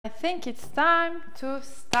think it's time to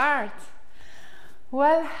start.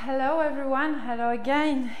 Well, hello everyone, hello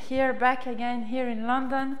again, back again here in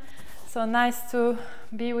London. So nice to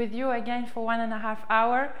be with you again for 1.5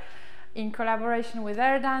 hours in collaboration with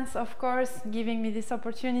AirDance, of course, giving me this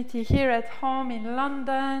opportunity here at home in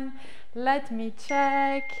London. Let me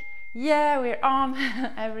check. Yeah, we're on.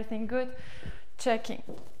 Everything good. Checking,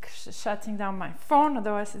 shutting down my phone,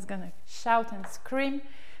 otherwise it's gonna shout and scream.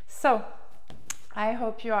 So I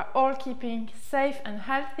hope you are all keeping safe and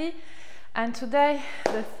healthy. And today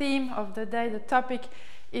the theme of the day, the topic,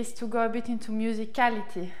 is to go a bit into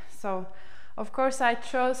musicality. So of course I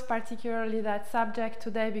chose particularly that subject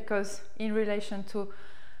today because in relation to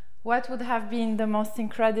what would have been the most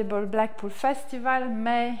incredible Blackpool Festival,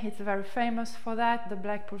 May, it's very famous for that, the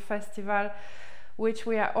Blackpool Festival, which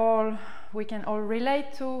we can all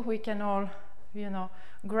relate to, we can all,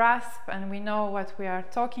 grasp, and we know what we are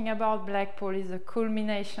talking about. Blackpool is the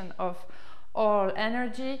culmination of all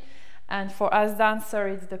energy, and for us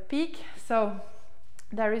dancers it's the peak. So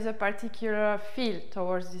there is a particular feel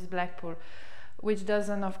towards this Blackpool, which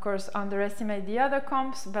doesn't of course underestimate the other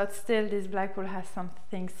comps, but still this Blackpool has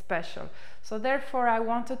something special. So therefore I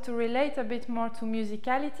wanted to relate a bit more to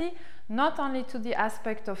musicality, not only to the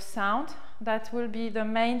aspect of sound, that will be the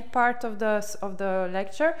main part of the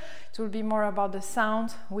lecture. It will be more about the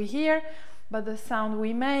sound we hear, but the sound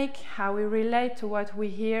we make, how we relate to what we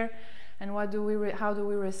hear, and how do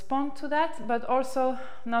we respond to that, but also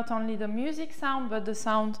not only the music sound, but the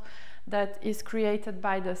sound that is created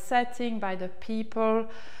by the setting, by the people,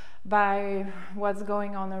 by what's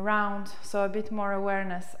going on around. So a bit more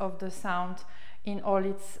awareness of the sound in all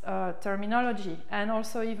its terminology, and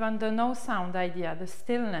also even the no sound idea, the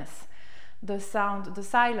stillness, the sound, the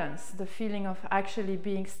silence, the feeling of actually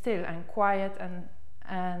being still and quiet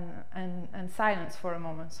and silence for a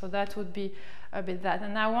moment. So that would be a bit that.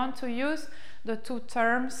 And I want to use the two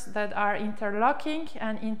terms that are interlocking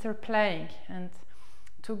and interplaying, and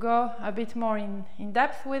to go a bit more in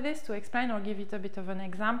depth with this, to explain or give it a bit of an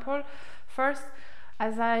example. First,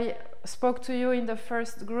 as I spoke to you in the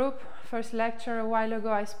first lecture a while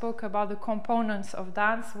ago, I spoke about the components of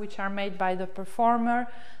dance, which are made by the performer,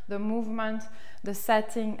 the movement, the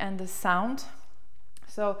setting, and the sound.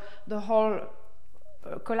 So the whole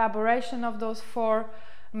collaboration of those four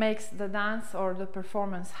makes the dance or the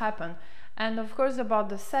performance happen. And of course about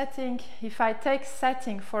the setting, if I take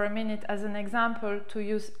setting for a minute as an example to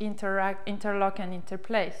use interlock and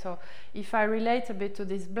interplay. So if I relate a bit to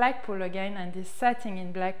this Blackpool again and this setting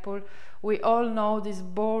in Blackpool, we all know this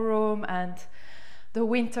ballroom and the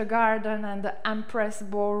Winter Garden and the Empress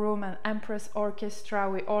Ballroom and Empress Orchestra.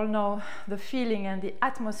 We all know the feeling and the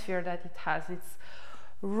atmosphere that it has. It's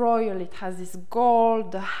royal, it has this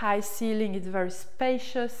gold, the high ceiling, it's very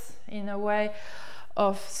spacious in a way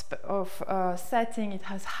of setting. It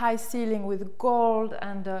has high ceiling with gold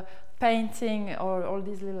and painting or all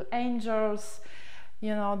these little angels,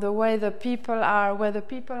 the way the people are, where the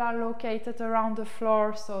people are located around the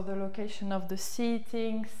floor, so the location of the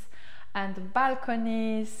seatings and the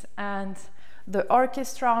balconies and the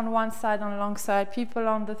orchestra on one side, on long side, people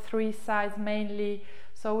on the three sides mainly.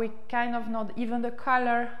 So we kind of know even the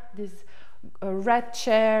color, these red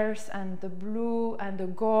chairs and the blue and the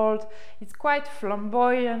gold. It's quite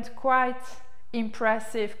flamboyant, quite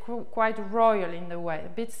impressive, quite royal in the way, a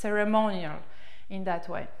bit ceremonial in that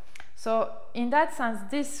way. So in that sense,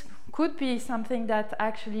 this could be something that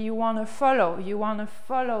actually you want to follow. You want to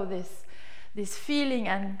follow this feeling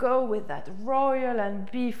and go with that royal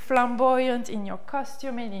and be flamboyant in your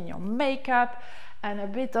costuming, in your makeup, and a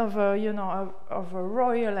bit of a, of a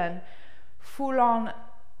royal and full-on,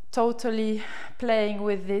 totally playing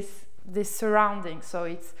with this surrounding. So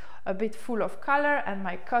it's a bit full of color, and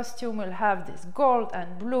my costume will have this gold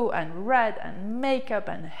and blue and red and makeup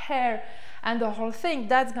and hair and the whole thing.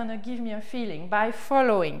 That's gonna give me a feeling by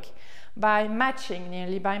following, by matching,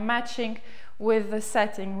 nearly by matching with the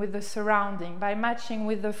setting, with the surrounding, by matching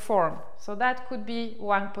with the form. So that could be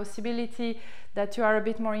one possibility, that you are a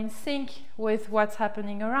bit more in sync with what's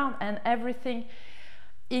happening around, and everything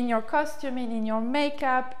in your costuming, in your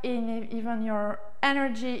makeup, in even your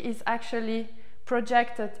energy is actually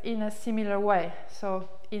projected in a similar way. So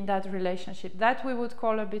in that relationship, that we would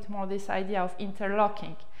call a bit more this idea of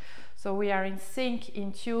interlocking. So we are in sync,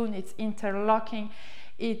 in tune, it's interlocking,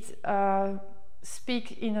 it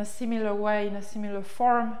speaks in a similar way, in a similar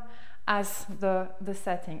form as the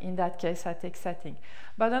setting. In that case I take setting.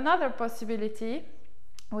 But another possibility,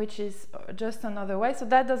 which is just another way, so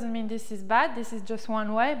that doesn't mean this is bad, this is just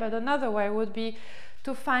one way, but another way would be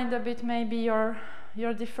to find a bit maybe your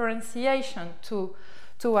differentiation to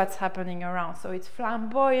to what's happening around. So it's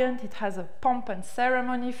flamboyant, it has a pomp and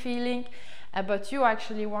ceremony feeling, but you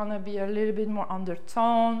actually want to be a little bit more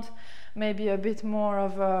undertoned, maybe a bit more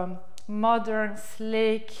of a modern,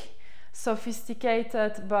 slick,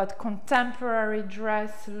 sophisticated but contemporary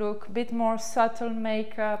dress look, a bit more subtle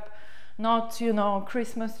makeup, not, you know,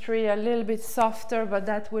 Christmas tree, a little bit softer, but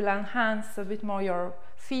that will enhance a bit more your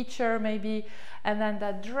feature maybe. And then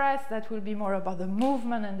that dress, that will be more about the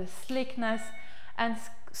movement and the slickness, and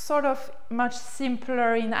sort of much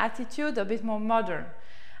simpler in attitude, a bit more modern.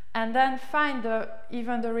 And then find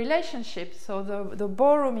even the relationship. So the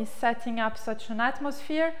ballroom is setting up such an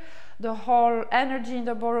atmosphere. The whole energy in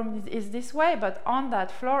the ballroom is this way, but on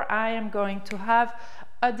that floor I am going to have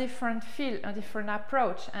a different feel, a different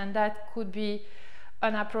approach, and that could be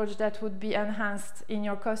an approach that would be enhanced in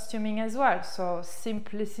your costuming as well. So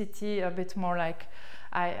simplicity, a bit more like,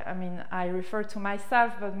 I mean, I refer to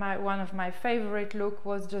myself, but one of my favorite look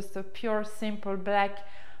was just a pure, simple black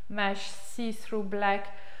mesh, see-through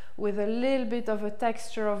black, with a little bit of a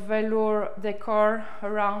texture of velour decor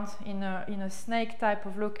around in a snake type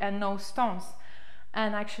of look, and no stones.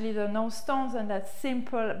 And actually the no stones and that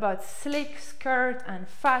simple but slick skirt and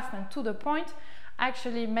fast and to the point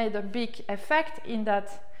actually made a big effect in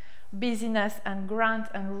that busyness and grand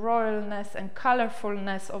and royalness and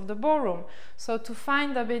colorfulness of the ballroom. So to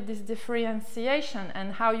find a bit this differentiation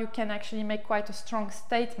and how you can actually make quite a strong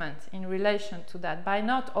statement in relation to that, by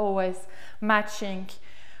not always matching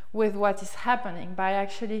with what is happening, by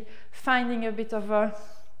actually finding a bit of a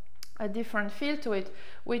different feel to it,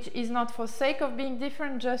 which is not for sake of being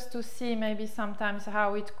different, just to see maybe sometimes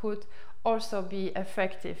how it could also be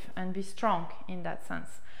effective and be strong in that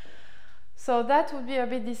sense. So that would be a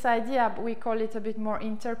bit this idea, we call it a bit more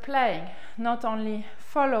interplaying, not only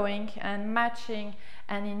following and matching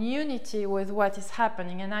and in unity with what is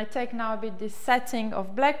happening. And I take now a bit this setting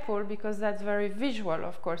of Blackpool because that's very visual,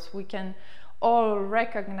 of course. We can all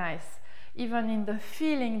recognize, even in the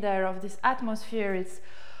feeling there of this atmosphere, it's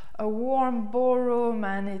a warm ballroom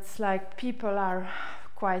and it's like people are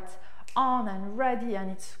quite on and ready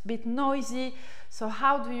and it's a bit noisy. So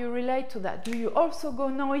how do you relate to that? Do you also go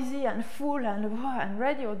noisy and full and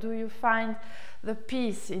ready, or do you find the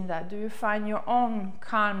peace in that? Do you find your own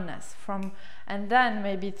calmness from, and then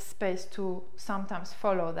maybe it's space to sometimes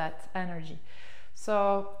follow that energy.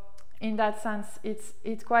 So in that sense,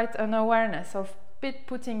 it's quite an awareness of bit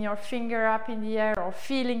putting your finger up in the air or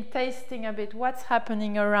feeling, tasting a bit what's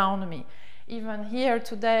happening around me. Even here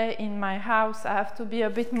today in my house, I have to be a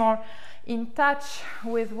bit more in touch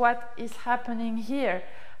with what is happening here.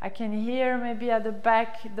 I can hear maybe at the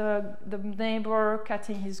back the neighbor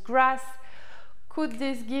cutting his grass. Could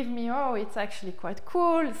this give me, oh, it's actually quite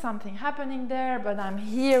cool, something happening there, but I'm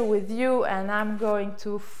here with you and I'm going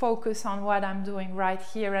to focus on what I'm doing right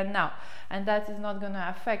here and now, and that is not going to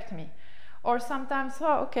affect me. Or sometimes,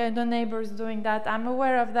 oh, okay, the neighbor's doing that, I'm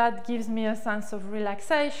aware of that, gives me a sense of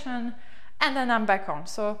relaxation, and then I'm back on.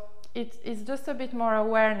 So it's just a bit more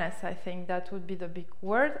awareness, I think that would be the big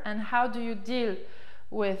word. And how do you deal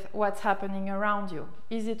with what's happening around you?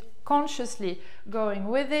 Is it consciously going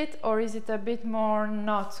with it, or is it a bit more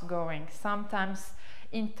not going? Sometimes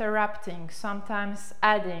interrupting, sometimes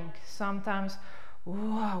adding, sometimes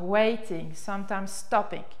waiting, sometimes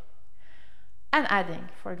stopping and adding,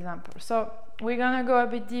 for example. So we're gonna go a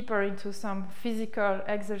bit deeper into some physical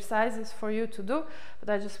exercises for you to do, but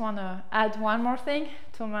I just want to add one more thing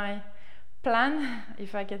to my plan,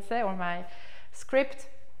 if I can say, or my script.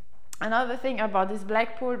 Another thing about this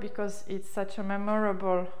Blackpool, because it's such a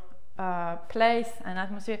memorable place and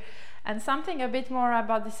atmosphere, and something a bit more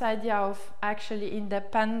about this idea of actually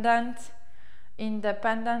independence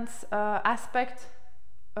aspect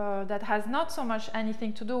that has not so much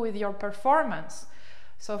anything to do with your performance.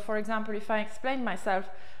 So for example, if I explain myself,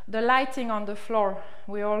 the lighting on the floor,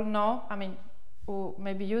 we all know, I mean,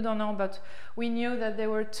 maybe you don't know, but we knew that there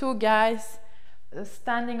were two guys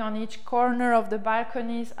standing on each corner of the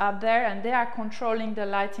balconies up there, and they are controlling the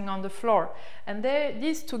lighting on the floor. And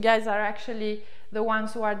these two guys are actually the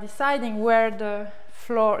ones who are deciding where the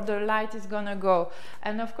light is gonna go.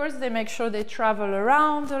 And of course they make sure they travel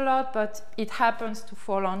around a lot, but it happens to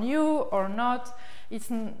fall on you or not.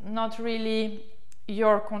 It's not really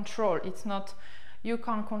your control. It's not, you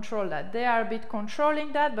can't control that. They are a bit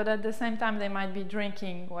controlling that, but at the same time they might be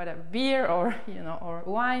drinking whatever, beer or, you know, or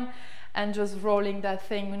wine, and just rolling that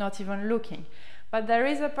thing, not even looking. But there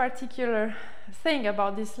is a particular thing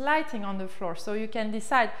about this lighting on the floor. So you can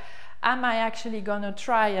decide, am I actually gonna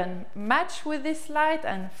try and match with this light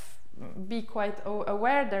and be quite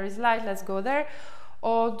aware there is light, let's go there?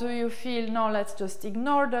 Or do you feel, no, let's just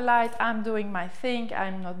ignore the light, I'm doing my thing,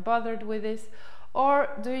 I'm not bothered with this? Or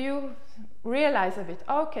do you realize a bit,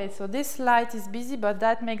 okay, so this light is busy, but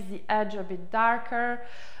that makes the edge a bit darker,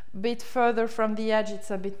 a bit further from the edge it's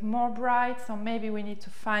a bit more bright, so maybe we need to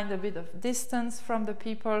find a bit of distance from the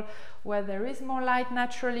people where there is more light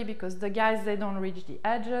naturally, because the guys, they don't reach the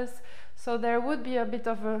edges. So there would be a bit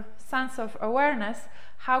of a sense of awareness.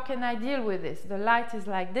 How can I deal with this? The light is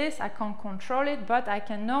like this, I can't control it, but I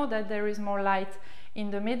can know that there is more light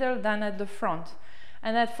in the middle than at the front.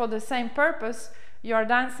 And that for the same purpose, you are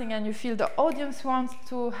dancing and you feel the audience wants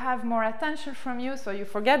to have more attention from you, so you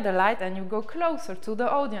forget the light and you go closer to the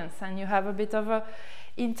audience and you have a bit of a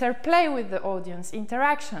interplay with the audience,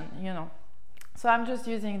 interaction, you know. So I'm just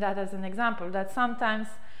using that as an example, that sometimes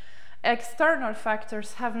external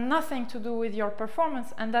factors have nothing to do with your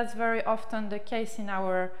performance, and that's very often the case in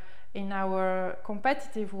our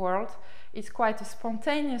competitive world. It's quite a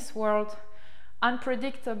spontaneous world,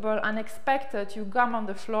 unpredictable, unexpected. You come on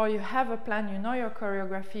the floor, you have a plan, you know your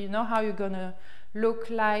choreography, you know how you're gonna look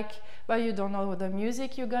like, but you don't know the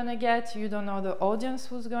music you're gonna get, you don't know the audience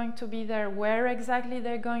who's going to be there, where exactly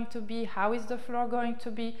they're going to be, how is the floor going to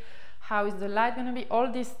be, how is the light gonna be.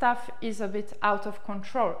 All this stuff is a bit out of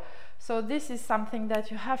control. So this is something that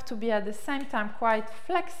you have to be at the same time quite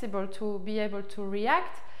flexible to be able to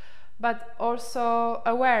react, but also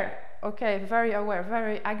aware, okay, very aware,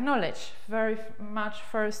 very acknowledge, very much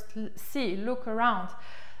first see, look around,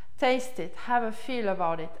 taste it, have a feel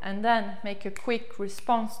about it, and then make a quick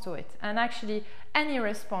response to it. And actually any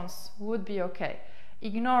response would be okay.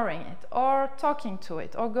 Ignoring it or talking to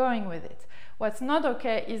it or going with it. What's not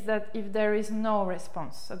okay is that if there is no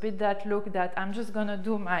response, a bit that look that I'm just gonna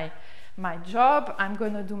do my job, I'm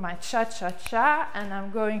gonna do my cha-cha-cha, and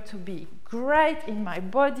I'm going to be great in my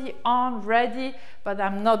body, on, ready, but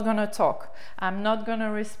I'm not gonna talk. I'm not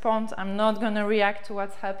gonna respond, I'm not gonna react to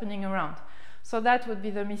what's happening around. So that would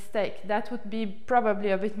be the mistake. That would be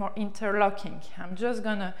probably a bit more interlocking. I'm just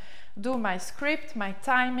gonna do my script, my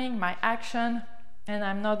timing, my action, and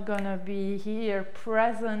I'm not gonna be here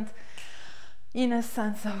present in a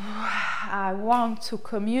sense of I want to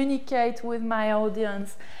communicate with my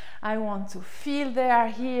audience, I want to feel they are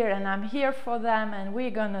here and I'm here for them, and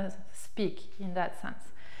we're gonna speak in that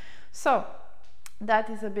sense. So that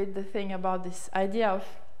is a bit the thing about this idea of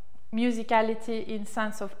musicality in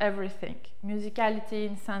sense of everything. Musicality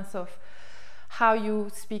in sense of how you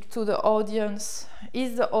speak to the audience.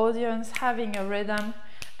 Is the audience having a rhythm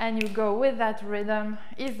and you go with that rhythm?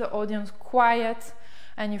 Is the audience quiet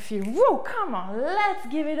and you feel, whoa, come on, let's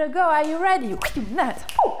give it a go, are you ready?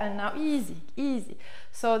 And now easy, easy.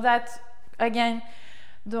 So that again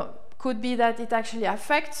could be that it actually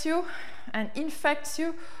affects you and infects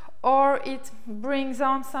you, or it brings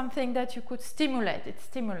on something that you could stimulate, it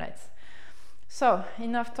stimulates. So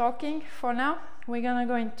enough talking for now. We're gonna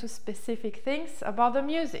go into specific things about the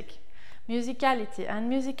music, musicality,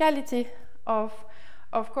 and musicality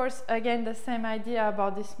of course, again, the same idea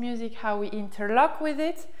about this music, how we interlock with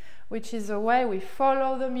it, which is a way we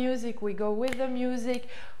follow the music, we go with the music,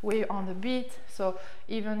 we're on the beat. So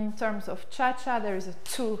even in terms of cha-cha, there is a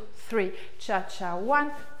 2, 3, cha-cha,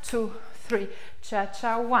 1, 2, 3,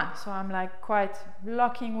 cha-cha, 1. So I'm like quite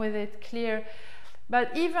locking with it, clear.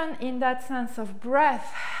 But even in that sense of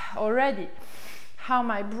breath already, how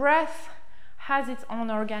my breath has its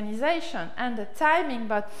own organization and the timing,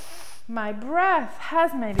 but my breath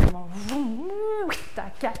has maybe more,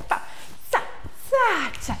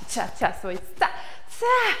 so it's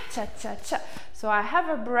cha-cha-cha. So I have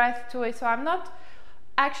a breath to it, so I'm not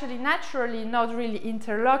actually naturally not really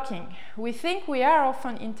interlocking. We think we are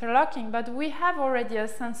often interlocking, but we have already a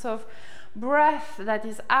sense of breath that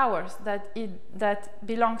is ours, that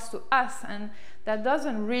belongs to us, and that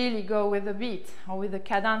doesn't really go with the beat or with the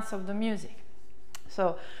cadence of the music.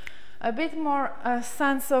 So a bit more a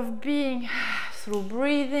sense of being through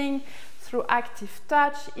breathing, through active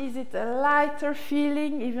touch. Is it a lighter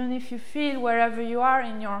feeling, even if you feel wherever you are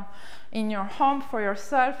in your home for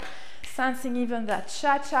yourself, sensing even that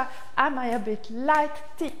cha-cha? Am I a bit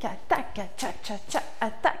light, tika-taka, cha-cha-cha,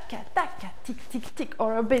 ataka-taka, tick-tick-tick,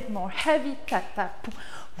 or a bit more heavy, ta-ta-pum,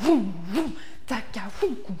 boom, boom, taka,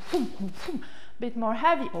 boom, boom, boom, boom, bit more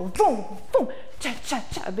heavy, or boom, boom,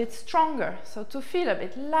 cha-cha-cha, a bit stronger. So to feel a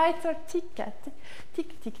bit lighter, tika-tick,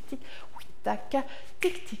 tick-tick-tick, taka,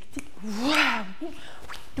 tick-tick-tick, wow,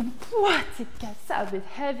 tika-sa, a bit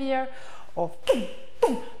heavier, or boom,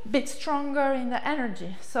 boom, bit stronger in the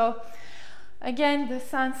energy. So again, the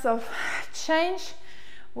sense of change,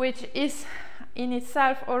 which is in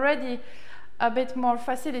itself already a bit more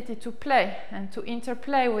facility to play and to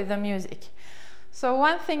interplay with the music. So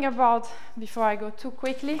one thing about, before I go too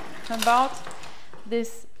quickly, about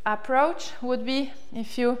this approach would be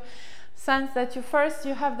if you sense that you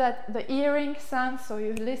have that the hearing sense, so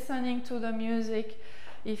you're listening to the music.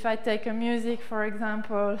 If I take a music, for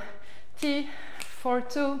example, T for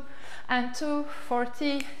 2 and 2 for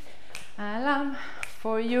T, and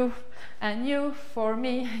for you and you for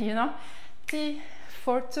me, you know, T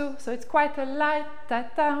for 2, so it's quite a light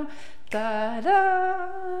ta-ta, ta-da.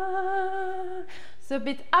 It's a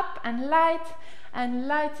bit up and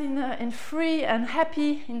light in free and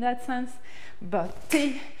happy in that sense. But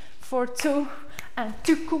T for 2 and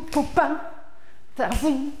 2 kumpa,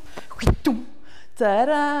 ta-boom, hui-tum,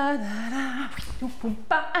 ta-da-da-da,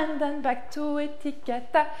 and then back to it,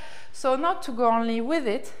 tika-ta. So not to go only with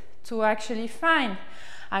it, to actually find,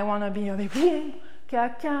 I want to be a bit boom,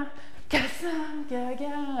 ka-ka, ka-sa,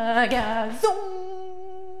 ga-ga,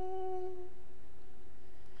 zoom,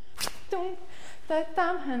 tum,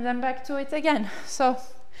 ta-tam, and then back to it again. So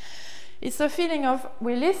it's a feeling of,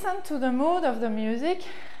 we listen to the mood of the music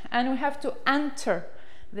and we have to enter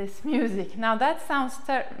this music. Now that sounds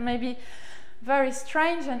maybe very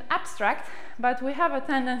strange and abstract, but we have a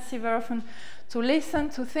tendency very often to listen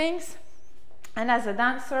to things, and as a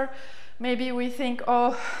dancer maybe we think,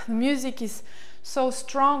 oh, the music is so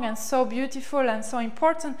strong and so beautiful and so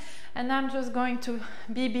important, and I'm just going to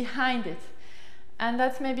be behind it. And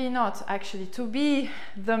that's maybe not actually to be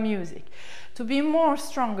the music, to be more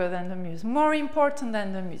stronger than the music, more important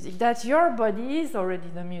than the music, that your body is already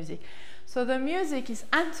the music. So the music is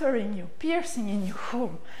entering you, piercing in you,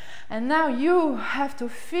 boom. And now you have to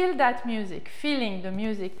feel that music, feeling the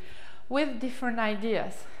music with different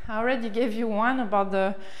ideas. I already gave you one about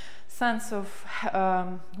the sense of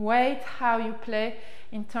weight, how you play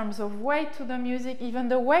in terms of weight to the music, even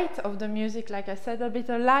the weight of the music, like I said, a bit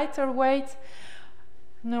a lighter weight.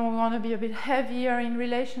 No, we want to be a bit heavier in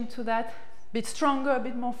relation to that, a bit stronger, a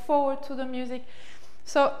bit more forward to the music.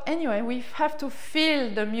 So anyway, we have to feel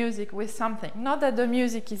the music with something. Not that the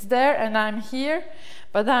music is there and I'm here,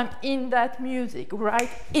 but I'm in that music,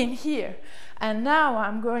 right in here. And now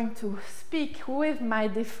I'm going to speak with my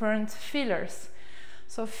different feelers.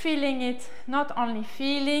 So feeling it, not only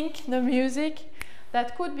feeling the music,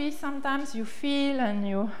 that could be sometimes you feel and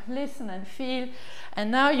you listen and feel, and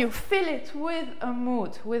now you feel it with a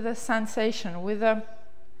mood, with a sensation, with a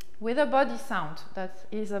body sound that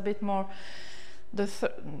is a bit more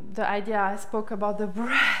the idea I spoke about, the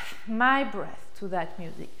breath, my breath to that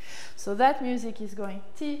music. So that music is going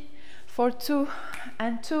T for 2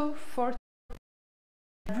 and 2 for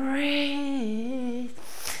breathe,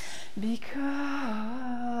 because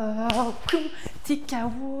tika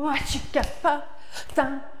wa chika pa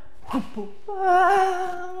tan,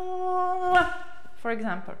 for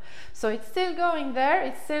example. So it's still going there,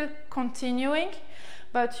 it's still continuing,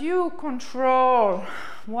 but you control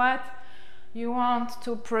what you want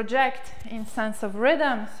to project in sense of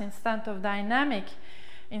rhythm, in sense of dynamic,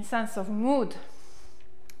 in sense of mood.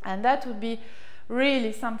 And that would be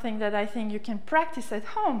really something that I think you can practice at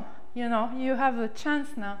home. You know, you have a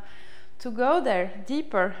chance now to go there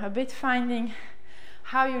deeper, a bit finding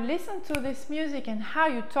how you listen to this music and how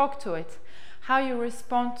you talk to it, how you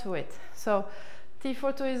respond to it. So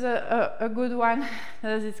T42 is a good one,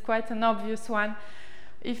 as it's quite an obvious one.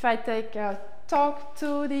 If I take talk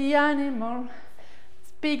to the animal,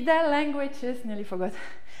 speak their languages, nearly forgot.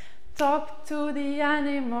 Talk to the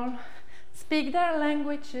animal, speak their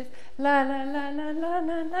languages, la la la la la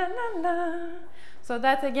la la la la. So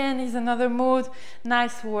that again is another mood,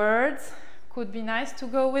 nice words, could be nice to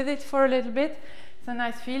go with it for a little bit. It's a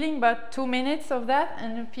nice feeling, but 2 minutes of that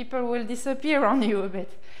and people will disappear on you a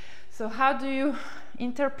bit. So how do you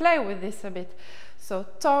interplay with this a bit? So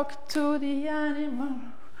talk to the animal,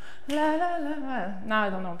 la la la la. Now I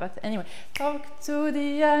don't know, but anyway, talk to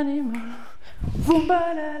the animal,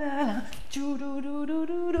 boomba la la la, choo doo doo doo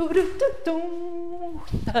doo doo doo doo doo,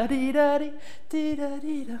 da dee da dee dee da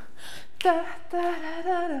dee da, da da da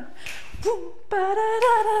da da, boom ba da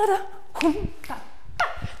da da da, boom ba ba,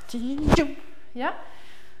 chee choo. Yeah.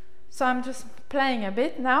 So I'm just playing a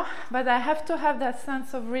bit now, but I have to have that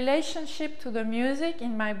sense of relationship to the music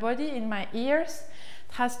in my body, in my ears.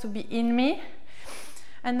 It has to be in me.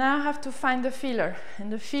 And now I have to find the feeler.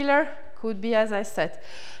 And the feeler could be, as I said,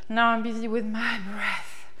 now I'm busy with my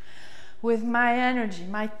breath, with my energy,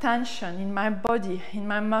 my tension in my body, in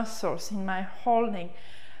my muscles, in my holding.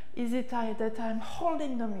 Is it that I'm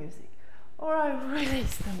holding the music or I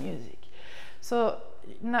release the music? So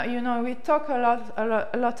now, you know, we talk a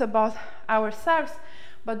lot about ourselves,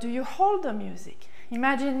 but do you hold the music?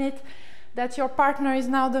 Imagine it that your partner is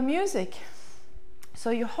now the music. So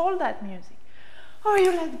you hold that music. or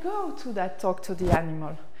you let go to that talk to the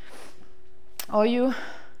animal, or you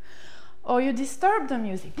disturb the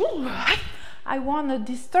music. I want to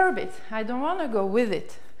disturb it. I don't want to go with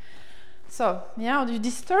it. So, yeah, you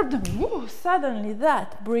disturb them. Woo, suddenly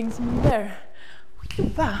that brings me there.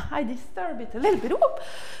 I disturb it a little bit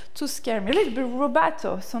to scare me. A little bit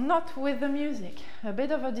rubato, so not with the music. A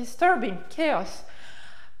bit of a disturbing chaos.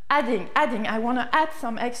 Adding. I want to add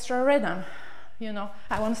some extra rhythm. You know,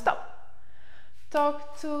 I want to stop.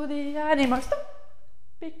 Talk to the animal. Stop.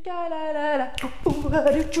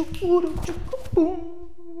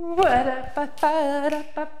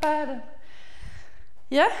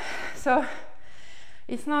 Yeah, so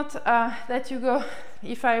it's not that you go,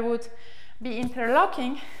 if I would be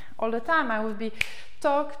interlocking all the time, I would be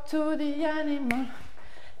talk to the animal.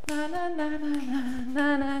 Na na na na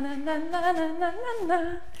na na na na na na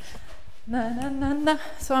na na na na.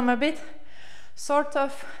 So I'm a bit sort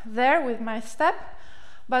of there with my step,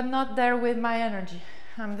 but not there with my energy.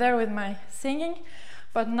 I'm there with my singing,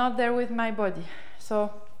 but not there with my body.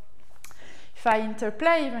 So if I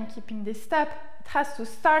interplay, even keeping this step, it has to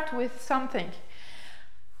start with something.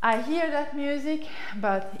 I hear that music,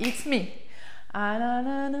 but it's me. To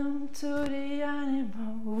the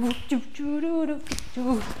animal.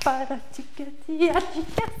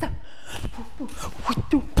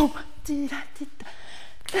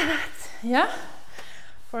 Yeah?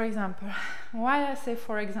 For example. Why I say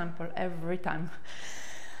for example every time?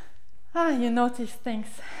 You notice things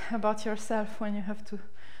about yourself when you have to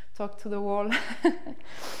talk to the wall.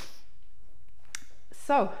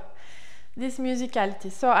 So, this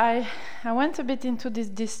musicality. So I went a bit into this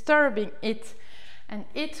disturbing it, and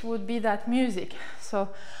it would be that music. So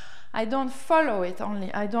I don't follow it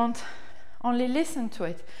only, I don't only listen to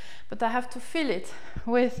it, but I have to feel it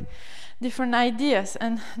with different ideas.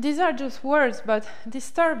 And these are just words, but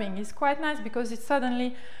disturbing is quite nice because it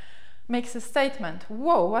suddenly makes a statement.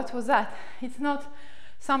 Whoa, what was that? It's not,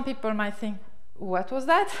 some people might think, what was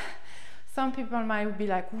that? Some people might be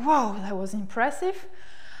like, whoa, that was impressive.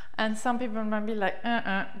 And some people might be like,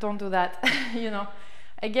 don't do that. You know,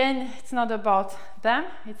 again, it's not about them.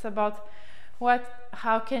 It's about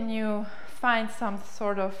how can you find some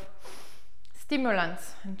sort of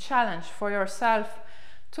stimulants and challenge for yourself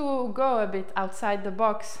to go a bit outside the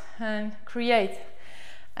box and create.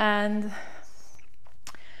 And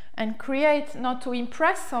create, not to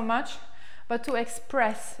impress so much, but to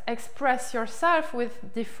express yourself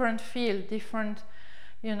with different feel, different,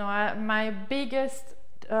 you know. My biggest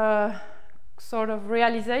sort of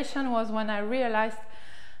realization was when I realized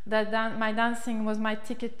that my dancing was my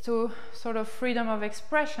ticket to sort of freedom of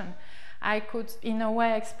expression. I could in a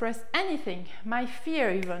way express anything, my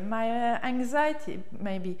fear even, my anxiety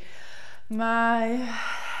maybe, my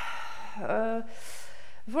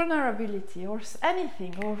vulnerability or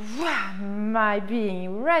anything, or my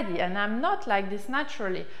being ready. And I'm not like this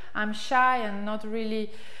naturally. I'm shy and not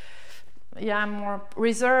really, I'm more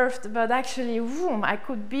reserved, but actually I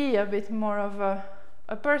could be a bit more of a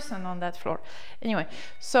person on that floor. Anyway,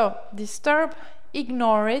 so disturb,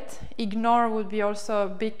 ignore it. Ignore would be also a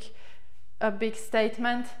big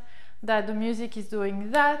statement that the music is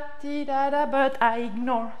doing that, but I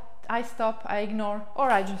ignore, I stop, I ignore,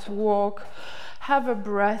 or I just walk, have a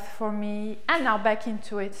breath for me, and now back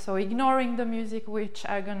into it. So ignoring the music, which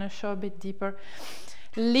I'm gonna show a bit deeper.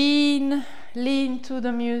 Lean to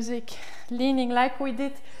the music, leaning like we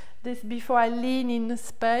did this before. I lean in the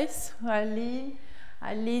space, I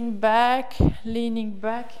lean back, leaning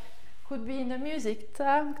back, could be in the music.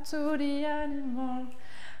 Talk to the animal,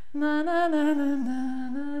 na na na na na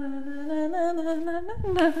na na na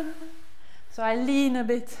na na. So I lean a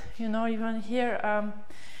bit, you know, even here, I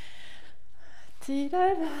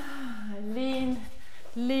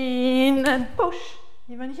lean and push.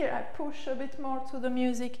 Even here I push a bit more to the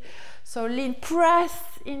music. So lean,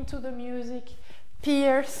 press into the music,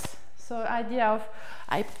 pierce. So idea of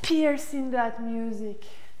I pierce in that music.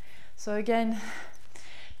 So again,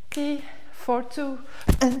 T for two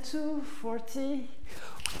and two for T.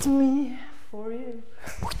 With me, for you,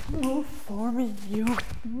 move for me, you.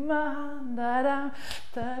 Da da da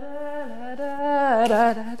da da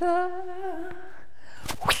da da da.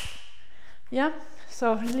 Yeah.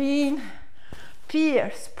 So lean,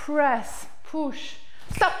 pierce, press, push,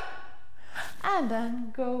 stop, and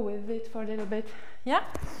then go with it for a little bit. Yeah.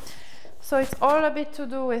 So it's all a bit to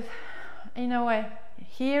do with, in a way,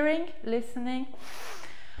 hearing, listening,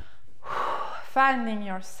 finding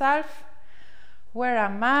yourself. Where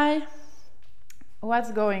am I?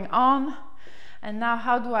 What's going on? And now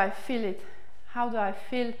how do I feel it? How do I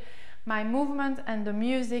feel my movement and the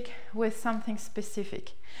music with something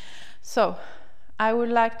specific? So I would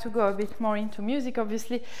like to go a bit more into music,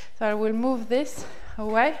 obviously, so I will move this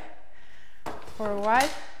away for a while,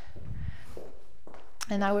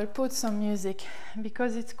 and I will put some music,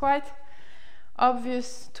 because it's quite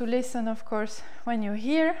obvious to listen, of course, when you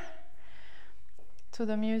hear to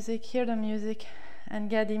the music, hear the music, and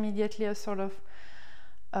get immediately a sort of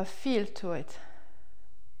a feel to it.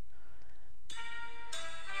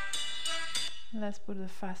 Let's put a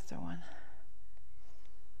faster one.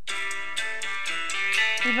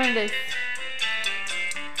 Even this.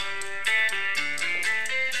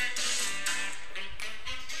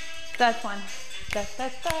 That one. Da, da,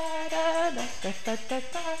 da, da, da, da, da, da,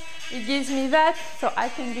 da. It gives me that, so I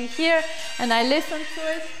can be here and I listen to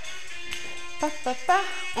it. Pa, pa, pa.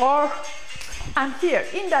 Or I'm here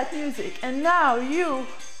in that music, and now you.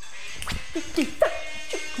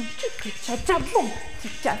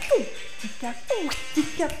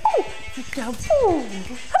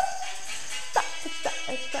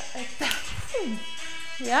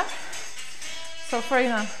 Yeah. So for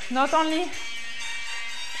example, not only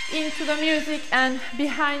into the music and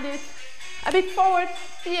behind it, a bit forward,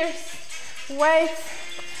 fierce, weight,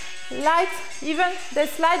 light, even the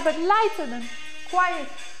slide, but lighter than quiet,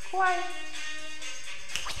 quiet,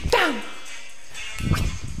 down,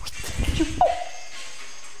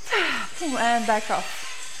 and back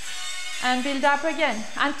off, and build up again.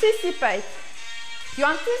 Anticipate. You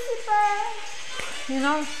anticipate. You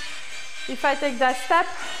know, if I take that step,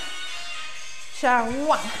 cha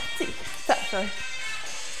 1, 2, sorry.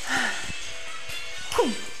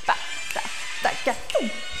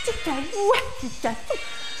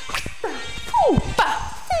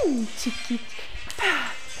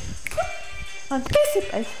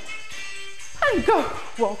 Anticipate and go.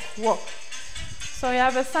 Walk, walk. So you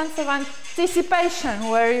have a sense of anticipation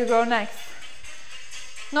where you go next.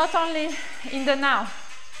 Not only in the now.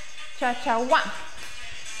 Cha-cha 1.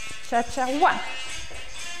 Cha-cha 1.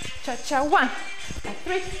 Cha-cha 1.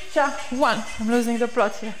 3, cha 1. I'm losing the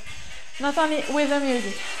plot here. Not only with the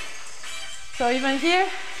music. So even here.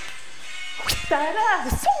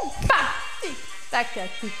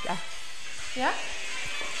 Yeah?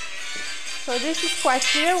 So this is quite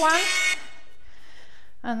clear one.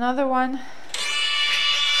 Another one.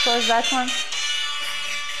 So that one,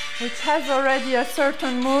 which has already a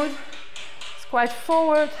certain mood. It's quite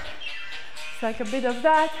forward. It's like a bit of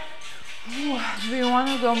that. We want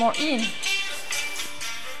to go more in.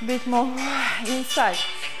 A bit more inside.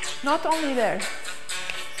 Not only there.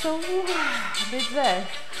 So a bit there.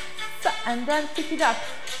 And then pick it up.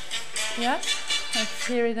 Yeah? Let's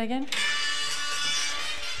hear it again.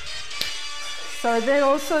 So there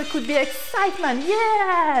also could be excitement.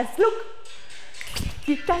 Yes! Look!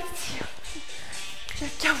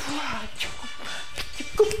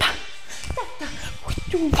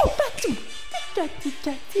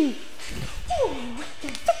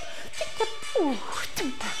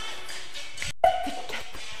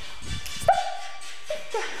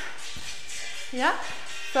 Yeah?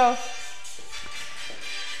 So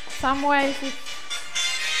some ways it's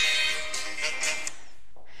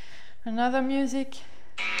another music.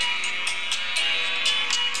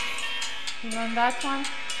 Even that one.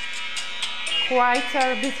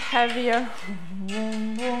 Quieter, a bit heavier.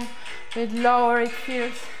 Boom, boom. A bit lower it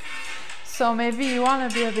feels. So maybe you want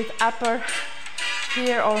to be a bit upper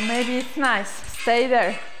here, or maybe it's nice. Stay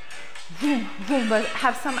there. Boom, boom, but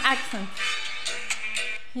have some accent.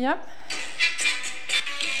 Yep.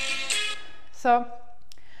 So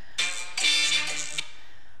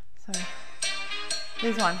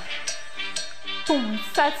this one. Boom.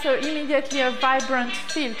 That's immediately a vibrant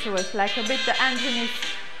feel to it, like a bit the engine is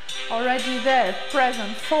already there,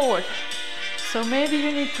 present, forward. So maybe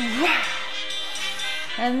you need to,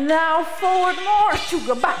 and now forward more, to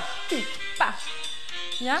go back,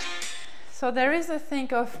 yeah? So there is a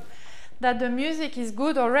thing of that the music is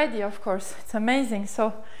good already, of course, it's amazing.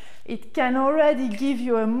 So it can already give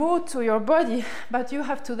you a mood to your body, but you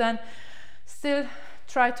have to then still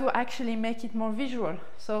try to actually make it more visual.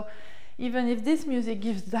 So even if this music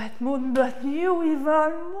gives that mood, but you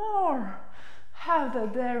even more have the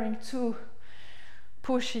daring to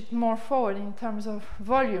push it more forward in terms of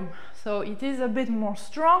volume. So it is a bit more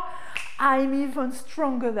strong. I'm even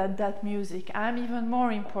stronger than that music. I'm even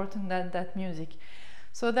more important than that music.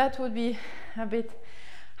 So that would be a bit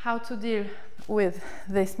how to deal with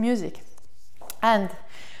this music. And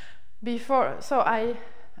before, so I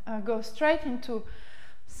go straight into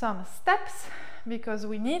some steps, because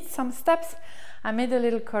we need some steps. I made a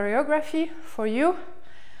little choreography for you.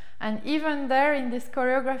 And even there in this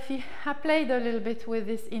choreography, I played a little bit with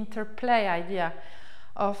this interplay idea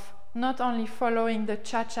of not only following the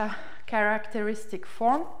cha-cha characteristic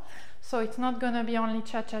form, so it's not going to be only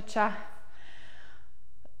cha-cha-cha,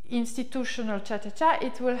 institutional cha-cha-cha,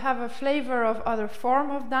 it will have a flavor of other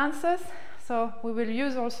form of dances. So we will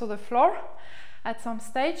use also the floor at some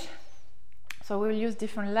stage, so we will use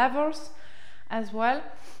different levels as well.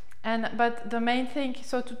 But the main thing,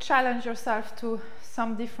 so to challenge yourself to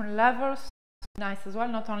some different levels, nice as well,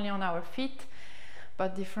 not only on our feet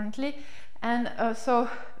but differently. And so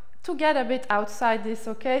to get a bit outside this,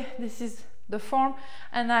 okay, this is the form,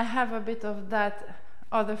 and I have a bit of that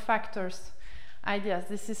other factors ideas.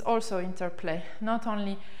 This is also interplay, not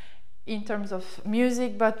only in terms of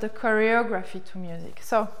music but the choreography to music.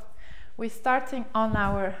 So we're starting on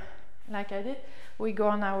our, like I did, we go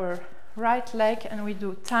on our right leg and we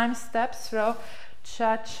do time step, slow,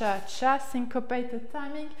 cha-cha-cha, syncopated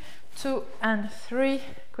timing, 2 and 3,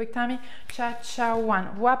 quick timing, cha-cha,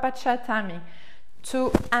 1, wapa-cha timing,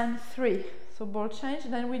 2 and 3, so ball change.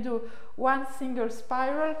 Then we do 1 single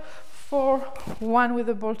spiral, 4, 1 with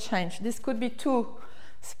a ball change. This could be 2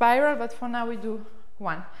 spiral, but for now we do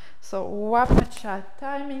 1. So wapa-cha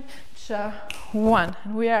timing, cha, 1,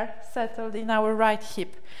 and we are settled in our right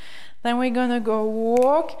hip. Then we're gonna go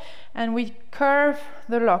walk and we curve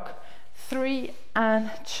the lock, 3 and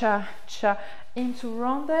cha-cha, into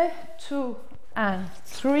ronde, 2 and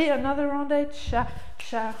 3, another ronde,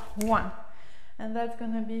 cha-cha, 1. And that's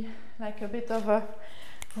gonna be like a bit of a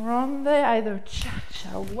ronde, either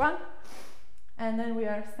cha-cha, 1, and then we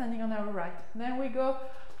are standing on our right. Then we go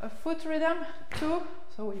a foot rhythm, 2,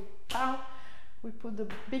 so we pound, we put the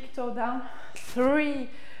big toe down, 3,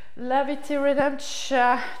 levity rhythm,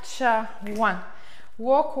 cha-cha, 1.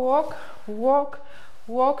 Walk, walk, walk,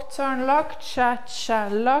 walk, turn, lock, cha-cha,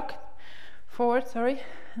 lock, forward, sorry.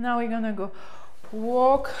 Now we're gonna go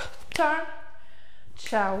walk, turn,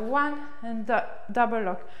 cha, 1, and double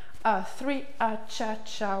lock, 3,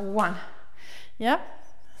 cha-cha, 1. Yeah,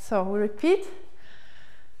 so we repeat.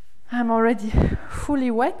 I'm already fully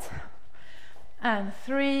wet. And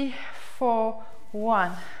 3, 4,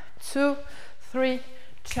 1, 2, 3,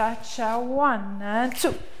 cha-cha, 1, and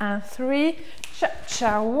 2, and 3,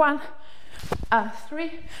 cha-cha, 1,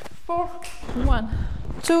 3, 4, 1,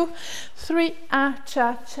 2, 3,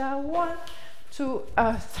 cha-cha, 1, 2,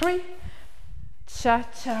 3,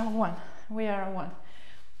 cha-cha, 1. We are 1,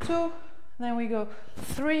 2, then we go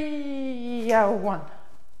 3, 1.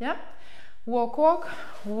 Yeah, walk, walk,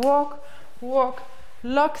 walk, walk,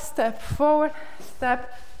 lock, step forward,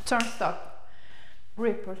 step, turn, stop,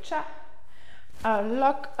 ripple, cha, a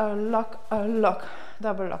lock, a lock, a lock,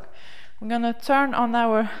 double lock. We're gonna turn on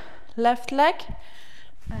our left leg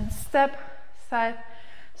and step side.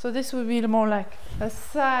 So this will be more like a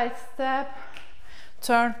side step,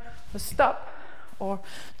 turn, a stop, or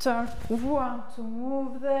turn, 1 to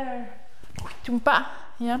move there,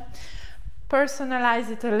 yeah. Personalize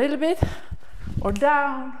it a little bit, or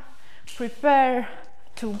down, prepare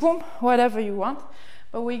to boom, whatever you want.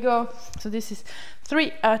 But we go, so this is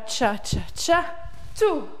 3, cha-cha-cha,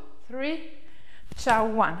 2, 3, cha,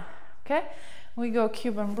 1, okay? We go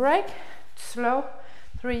Cuban break, slow,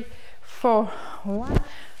 3, 4, 1,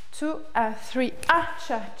 2, 3,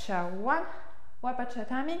 cha-cha, 1, wapa-cha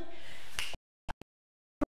timing.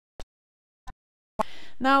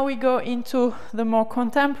 Now we go into the more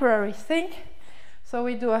contemporary thing. So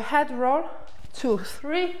we do a head roll, 2,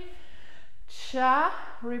 3, cha,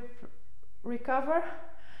 recover,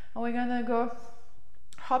 and we're gonna go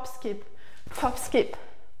hop, skip,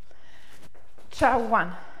 cha,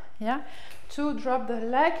 1, yeah, 2, drop the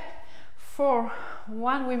leg, 4,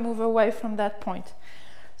 1, we move away from that point.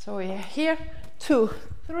 So we are here, 2,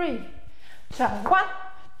 3, cha, 1,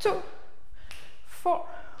 2, 4,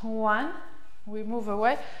 1, we move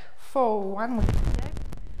away, 4, 1,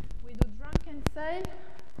 we do drunken sail,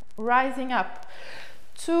 rising up,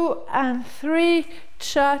 2 and 3,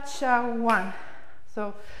 cha-cha, 1.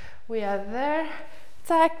 So we are there,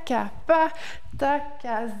 taka, pa,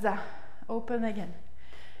 taka, za, open again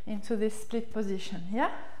into this split position,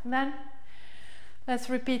 yeah? Then let's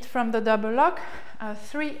repeat from the double lock,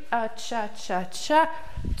 3, cha-cha-cha,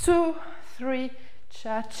 2, 3,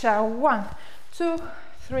 cha-cha, 1, 2,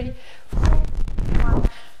 3, 4, 1,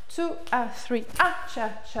 2, 3,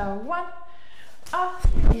 cha-cha, 1,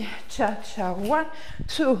 3, cha-cha, 1,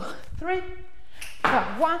 2, 3,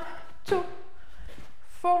 1, 2,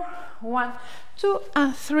 4, 1, 2,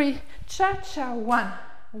 3, cha-cha, 1.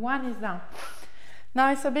 1 is down.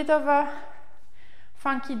 Now it's a bit of a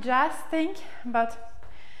funky jazz thing, but,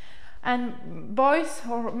 and boys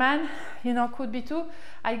or men, you know, could be too.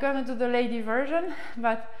 I'm gonna do the lady version,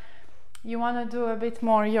 but you want to do a bit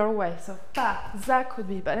more your way. So ta, za could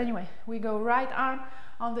be, but anyway, we go right arm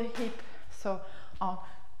on the hip. So on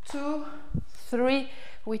 2, 3,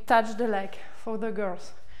 we touch the leg for the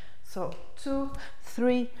girls. So 2,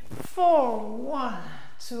 3, 4, 1,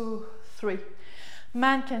 2, 3.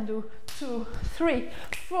 Man can do 2, 3,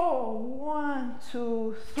 4, 1,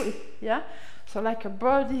 2, 3. Yeah? So like a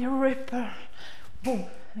body ripper. Boom.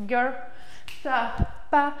 Girl. Ta,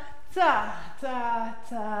 pa, ta, ta,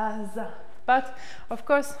 ta, za. But of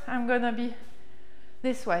course, I'm gonna be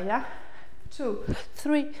this way, yeah? 2,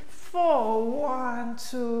 3, 4, 1,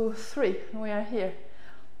 2, 3. We are here.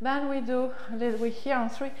 Then we do a little bit here on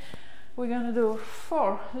 3. We're gonna do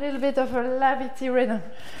 4. A little bit of a levity rhythm.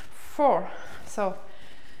 4. So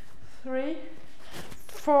 3,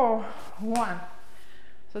 4, 1.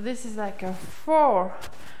 So this is like a 4,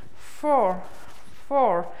 4,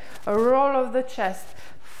 4. A roll of the chest.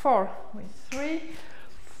 4 with 3,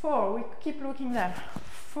 4. We keep looking there.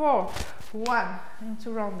 4, 1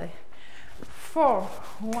 into ronde. 4,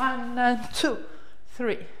 1 and 2,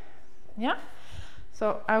 3. Yeah?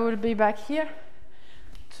 So I will be back here.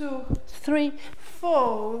 2, 3,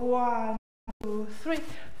 4, 1, 2, 3,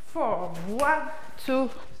 4, 1, 2,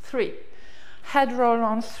 3. Head roll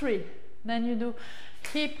on 3. Then you do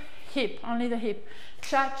hip, hip, only the hip.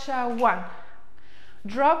 Cha-cha, 1.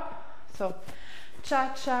 Drop. So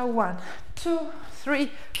cha-cha, 1, 2,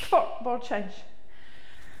 3, 4. Ball change.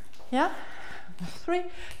 Yeah? 3,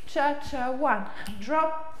 cha-cha, 1.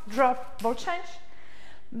 Drop, drop, ball change.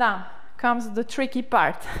 Down comes the tricky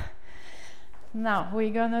part. Now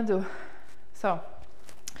we're gonna do, so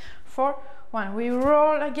 4, 1. We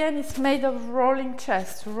roll again. It's made of rolling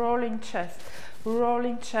chest, rolling chest,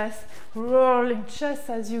 rolling chest, rolling chest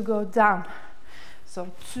as you go down. So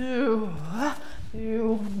 2,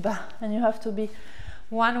 and you have to be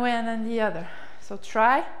one way and then the other. So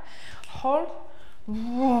try, hold,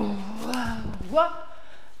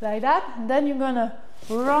 like that, and then you're gonna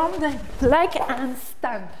round the leg and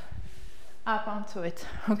stand up onto it.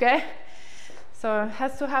 Okay? So it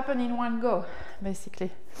has to happen in one go,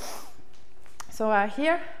 basically. So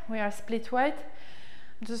here we are split weight.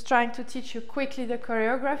 I'm just trying to teach you quickly the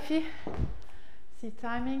choreography. See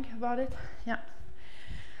timing about it? Yeah.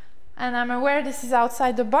 And I'm aware this is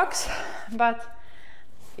outside the box, but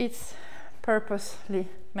it's purposely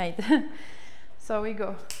made. So we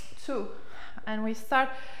go 2, and we start.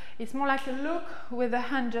 It's more like a look with a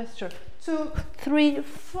hand gesture. 2, 3,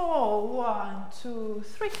 4. 1, 2,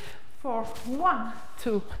 3, 4. 1,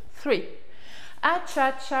 2, 3.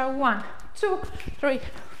 Cha-cha, 1, 2, 3,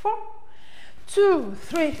 4. 2,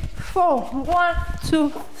 3, 4. 1, 2,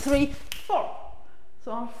 3, 4.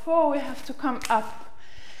 So on 4 we have to come up.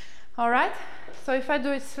 All right? So if I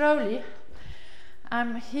do it slowly,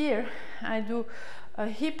 I'm here. I do a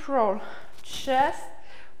hip roll, chest,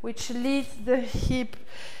 which leads the hip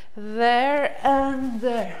there and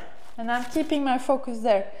there. And I'm keeping my focus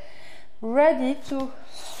there. Ready to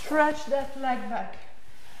stretch that leg back.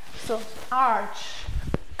 So arch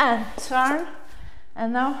and turn.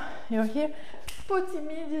 And now you're here. Put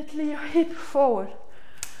immediately your hip forward.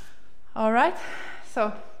 All right?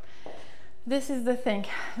 So this is the thing.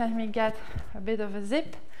 Let me get a bit of a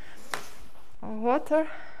sip of water.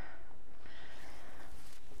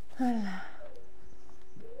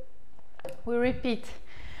 We repeat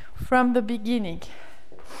from the beginning.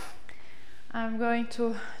 I'm going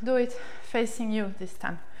to do it facing you this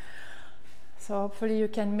time. So hopefully you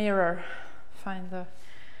can mirror, find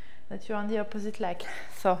that you're on the opposite leg.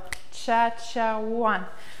 So cha-cha, 1,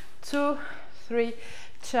 2, 3,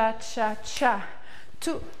 cha-cha-cha.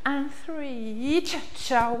 2 and 3,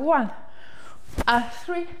 cha-cha, 1,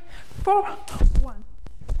 3, 4, 1,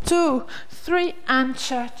 2, 3, and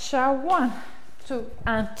cha-cha, 1, 2,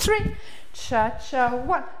 and 3, cha-cha,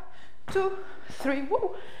 1, 2, 3,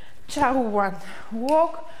 woo, cha, 1,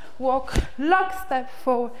 walk, walk, lock, step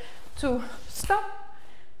forward, 2, stop,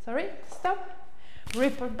 sorry, stop,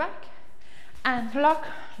 ripple back, and lock,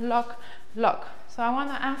 lock, lock. So I want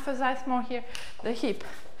to emphasize more here the hip,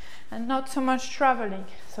 and not so much traveling.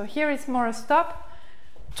 So here it's more a stop,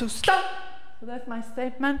 to stop. So that's my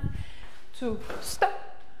statement, to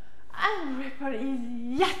stop, and ripple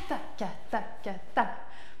easy, yata, kata, kata.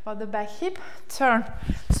 For the back hip, turn,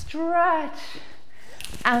 stretch,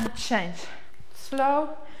 and change.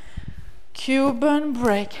 Slow, Cuban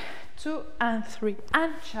break, 2 and 3,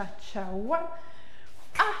 and cha-cha, 1,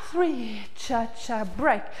 3, cha-cha,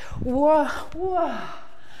 break, whoa, whoa,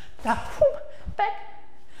 da, whoo, back,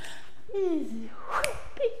 easy,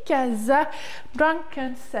 Picaza,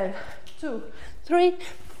 drunken sail, 2, 3,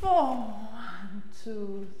 4, 1,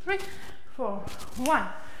 2, 3, 4, 1,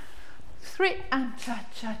 3, and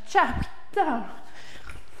cha-cha-cha, down,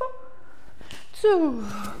 4, 2,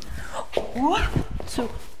 1, 2,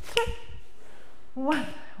 3, 1,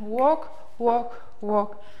 walk, walk,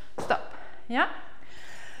 walk, stop, yeah?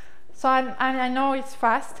 So I know it's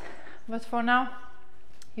fast, but for now,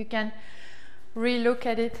 you can re-look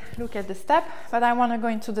at it, look at the step, but I want to go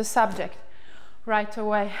into the subject right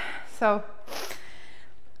away. So,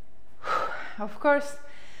 of course,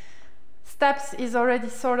 steps is already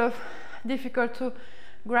sort of difficult to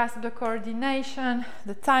grasp the coordination,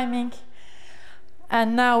 the timing,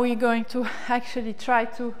 and now we're going to actually try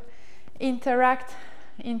to interact,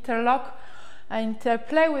 interlock,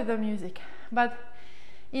 interplay with the music. But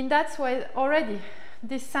in that way already,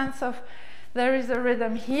 this sense of there is a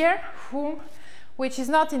rhythm here, which is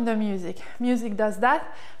not in the music. Music does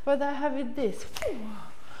that, but I have it this.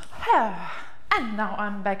 And now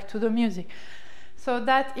I'm back to the music. So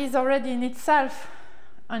that is already in itself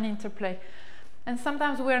an interplay. And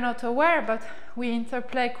sometimes we're not aware, but we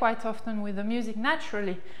interplay quite often with the music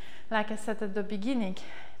naturally, like I said at the beginning.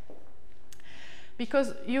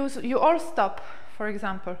 Because you all stop, for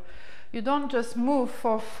example. You don't just move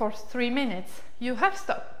for 3 minutes. You have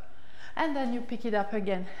stopped. And then you pick it up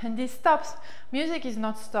again. And this stops. Music is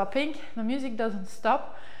not stopping. The music doesn't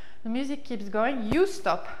stop. The music keeps going. You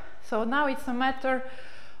stop. So now it's a matter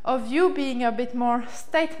of you being a bit more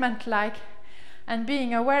statement-like and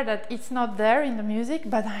being aware that it's not there in the music,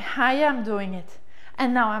 but I am doing it.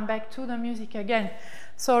 And now I'm back to the music again.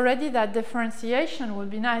 So already that differentiation would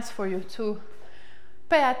be nice for you to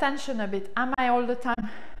pay attention a bit. Am I all the time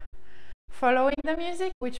following the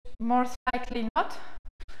music? Which most likely not.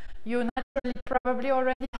 You naturally probably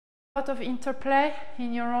already have a lot of interplay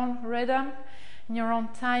in your own rhythm, in your own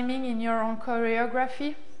timing, in your own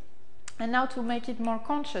choreography. And now to make it more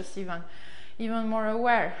conscious even more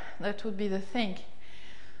aware, that would be the thing.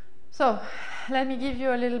 So let me give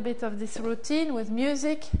you a little bit of this routine with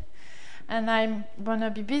music, and I'm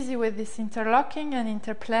gonna be busy with this interlocking and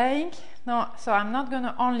interplaying. No, so I'm not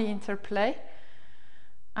gonna only interplay,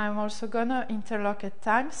 I'm also gonna interlock at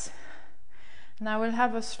times. And I will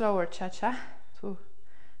have a slower cha-cha to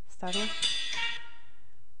start with.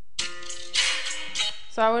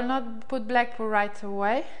 So I will not put Blackpool right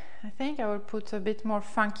away. I think I will put a bit more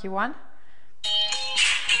funky one.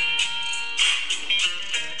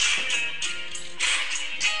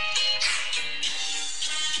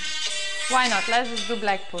 Why not? Let's just do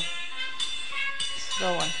Blackpool.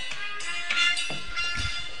 Slow one.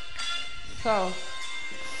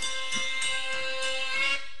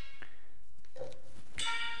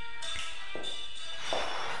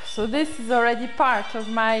 So this is already part of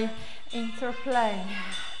my interplaying.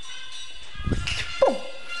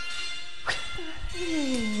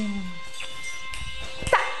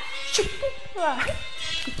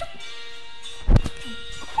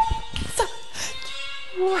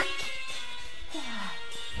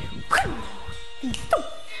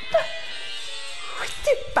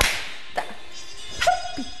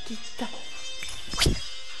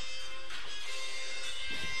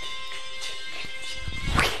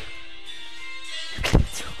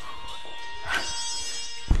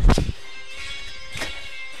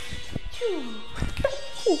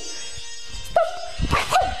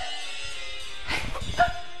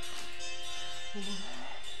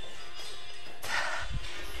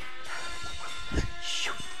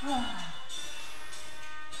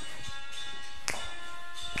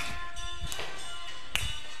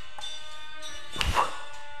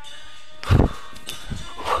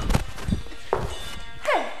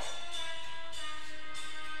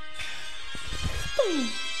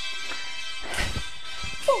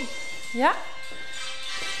 Yeah,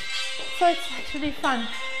 so it's actually fun.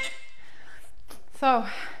 So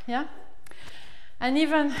yeah, and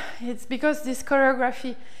even it's because this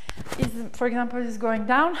choreography is, for example, is going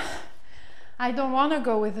down, I don't want to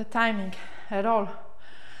go with the timing at all.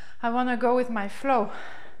 I want to go with my flow,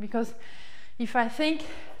 because if I think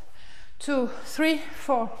 2, 3,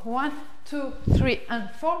 4, 1, 2, 3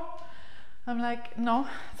 and 4, I'm like, no,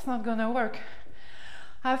 it's not gonna work.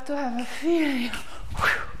 I have to have a feeling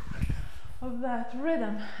of that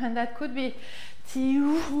rhythm, and that could be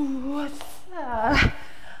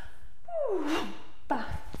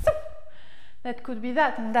that could be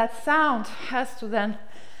that, and that sound has to then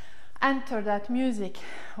enter that music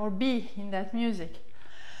or be in that music.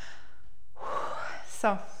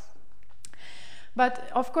 So, but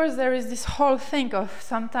of course there is this whole thing of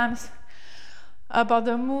sometimes about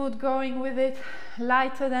the mood, going with it,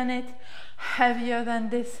 lighter than it, heavier than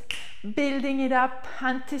this, building it up,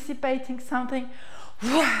 anticipating something,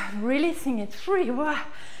 releasing it free,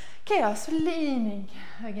 chaos, leaning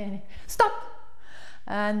again, stop,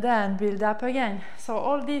 and then build up again. So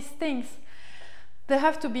all these things, they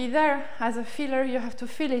have to be there as a feeler. You have to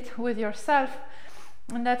feel it with yourself,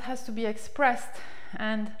 and that has to be expressed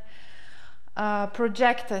and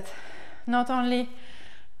projected. Not only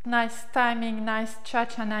nice timing, nice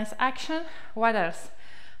cha-cha, nice action. What else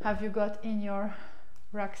have you got in your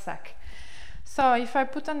rucksack? So if I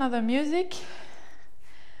put another music,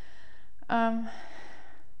 I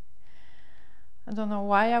don't know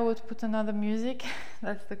why I would put another music.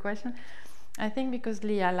 That's the question. I think because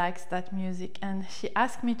Leah likes that music, and she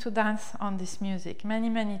asked me to dance on this music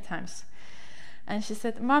many times. And she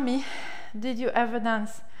said, "Mommy, did you ever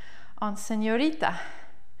dance on Señorita?"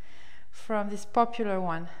 From this popular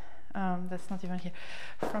one, that's not even here,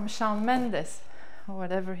 from Shawn Mendes, or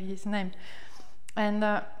whatever his name. And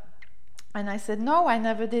I said, "No, I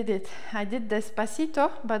never did it. I did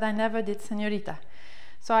Despacito, but I never did Señorita."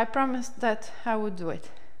 So I promised that I would do it.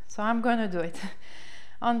 So I'm gonna do it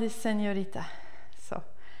on this Señorita. So,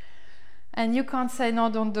 and you can't say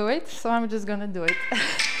no, don't do it. So I'm just gonna do it.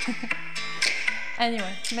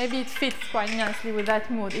 Anyway, maybe it fits quite nicely with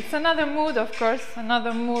that mood. It's another mood, of course,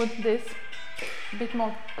 another mood, this a bit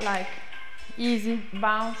more like easy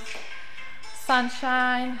bounce,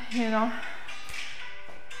 sunshine, you know,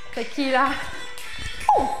 tequila.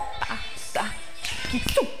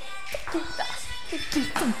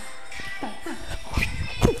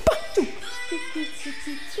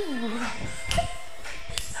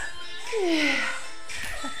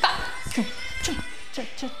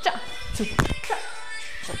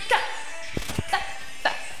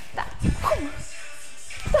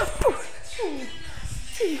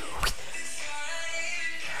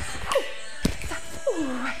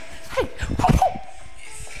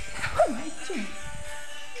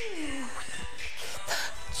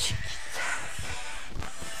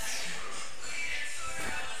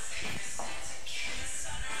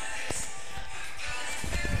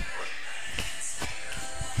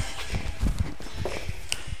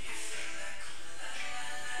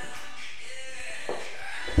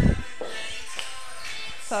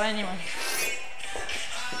 So anyway,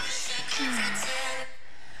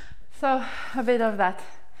 so a bit of that.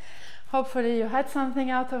 Hopefully you had something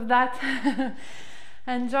out of that.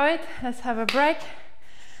 Enjoy it. Let's have a break,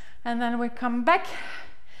 and then we come back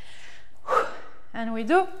and we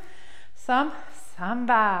do some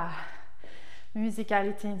samba,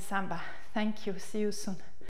 musicality in samba. Thank you. See you soon.